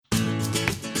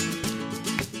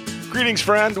Greetings,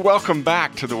 friend. Welcome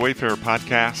back to the Wayfarer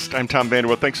Podcast. I'm Tom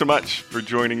Vanderwell. Thanks so much for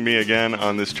joining me again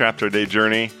on this chapter a day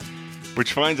journey,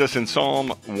 which finds us in Psalm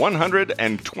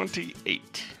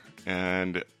 128.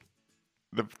 And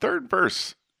the third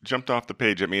verse jumped off the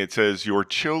page at me. It says, "Your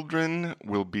children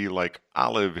will be like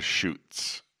olive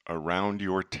shoots around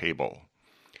your table."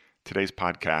 Today's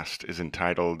podcast is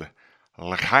entitled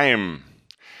L'chaim.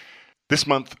 This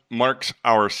month marks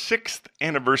our 6th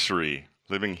anniversary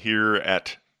living here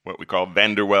at what we call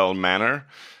Vanderwell Manor,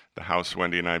 the house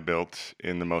Wendy and I built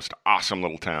in the most awesome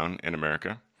little town in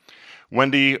America.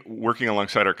 Wendy, working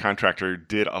alongside our contractor,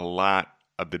 did a lot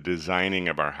of the designing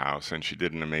of our house, and she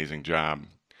did an amazing job.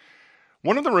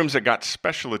 One of the rooms that got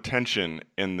special attention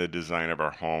in the design of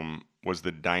our home was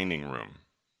the dining room.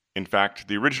 In fact,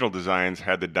 the original designs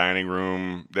had the dining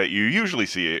room that you usually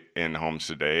see in homes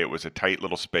today. It was a tight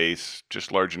little space,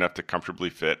 just large enough to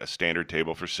comfortably fit a standard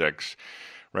table for 6,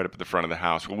 right up at the front of the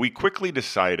house. Well, we quickly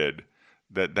decided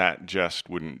that just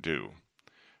wouldn't do.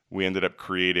 We ended up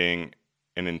creating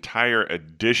an entire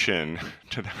addition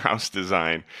to the house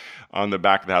design on the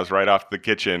back of the house, right off the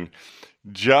kitchen,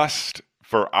 just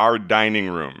for our dining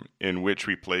room, in which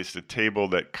we placed a table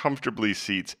that comfortably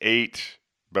seats 8,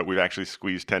 but we've actually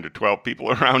squeezed 10 to 12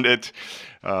 people around it.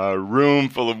 A room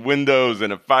full of windows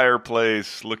and a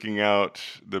fireplace looking out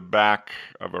the back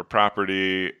of our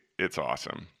property. It's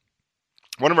awesome.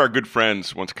 One of our good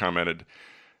friends once commented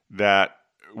that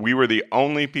we were the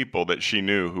only people that she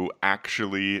knew who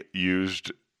actually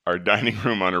used our dining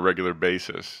room on a regular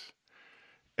basis.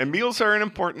 And meals are an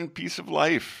important piece of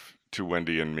life to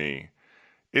Wendy and me.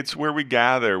 It's where we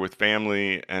gather with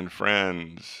family and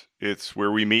friends. It's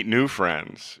where we meet new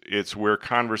friends. It's where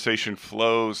conversation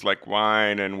flows like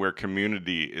wine and where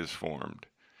community is formed.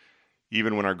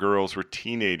 Even when our girls were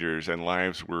teenagers and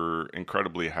lives were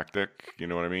incredibly hectic, you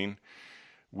know what I mean?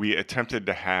 We attempted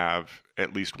to have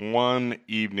at least one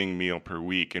evening meal per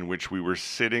week in which we were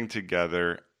sitting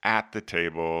together at the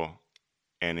table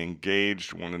and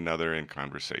engaged one another in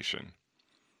conversation.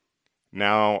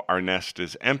 Now our nest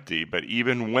is empty, but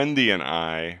even Wendy and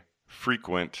I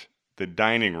frequent the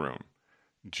dining room,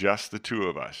 just the two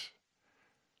of us.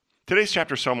 Today's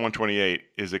chapter, Psalm 128,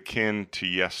 is akin to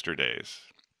yesterday's.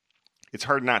 It's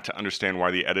hard not to understand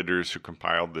why the editors who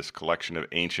compiled this collection of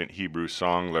ancient Hebrew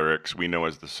song lyrics we know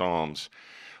as the Psalms,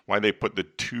 why they put the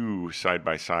two side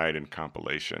by side in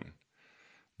compilation.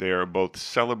 They are both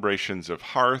celebrations of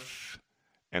hearth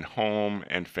and home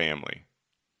and family.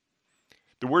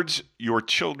 The words, "your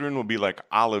children will be like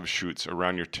olive shoots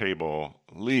around your table,"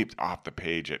 leaped off the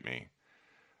page at me.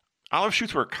 Olive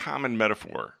shoots were a common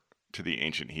metaphor to the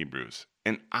ancient Hebrews.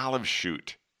 An olive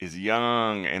shoot is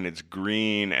young and it's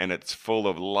green and it's full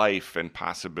of life and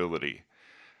possibility.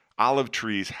 Olive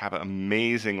trees have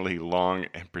amazingly long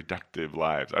and productive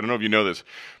lives. I don't know if you know this,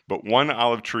 but one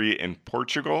olive tree in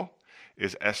Portugal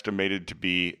is estimated to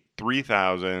be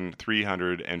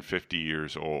 3,350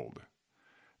 years old.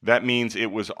 That means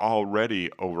it was already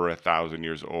over 1,000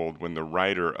 years old when the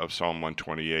writer of Psalm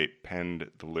 128 penned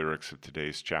the lyrics of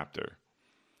today's chapter.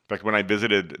 In fact, when I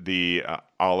visited the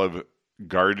olive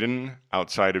garden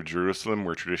outside of Jerusalem,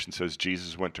 where tradition says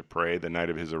Jesus went to pray the night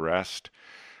of his arrest,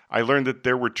 I learned that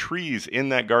there were trees in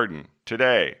that garden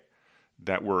today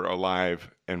that were alive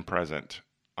and present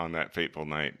on that fateful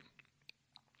night.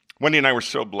 Wendy and I were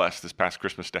so blessed this past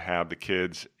Christmas to have the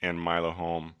kids and Milo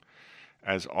home.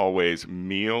 As always,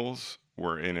 meals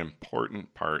were an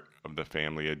important part of the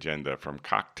family agenda, from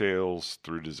cocktails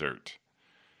through dessert.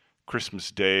 Christmas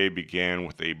Day began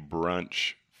with a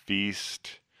brunch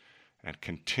feast and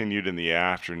continued in the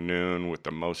afternoon with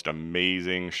the most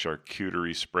amazing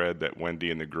charcuterie spread that Wendy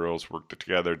and the girls worked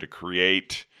together to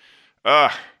create.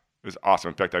 It was awesome.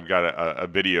 In fact, I've got a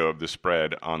video of the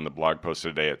spread on the blog post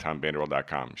today at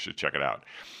tomvanderwell.com. You should check it out.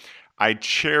 I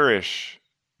cherish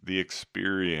the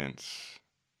experience,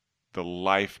 the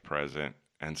life present,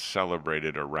 and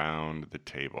celebrated around the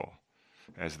table.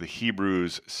 As the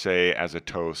Hebrews say as a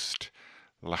toast,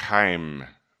 L'chaim,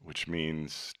 which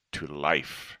means to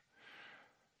life.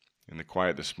 In the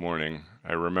quiet this morning,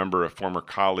 I remember a former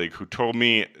colleague who told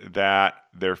me that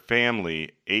their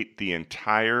family ate the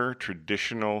entire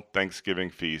traditional Thanksgiving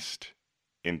feast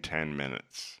in 10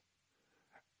 minutes.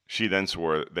 She then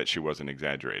swore that she wasn't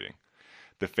exaggerating.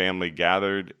 The family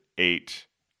gathered, ate,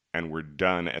 and were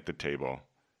done at the table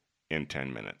in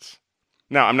 10 minutes.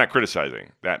 Now, I'm not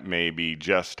criticizing. That may be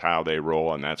just how they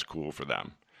roll, and that's cool for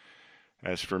them.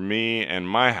 As for me and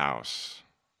my house,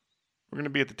 we're going to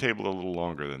be at the table a little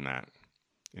longer than that,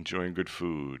 enjoying good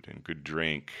food and good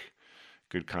drink,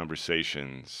 good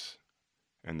conversations,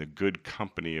 and the good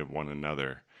company of one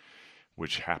another.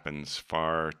 which happens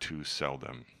far too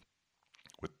seldom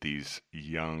with these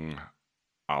young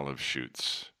olive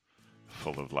shoots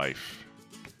full of life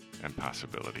and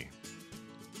possibility.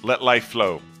 Let life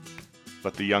flow.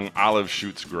 Let the young olive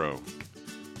shoots grow.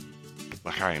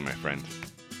 L'chaim, my friend.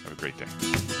 Have a great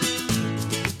day.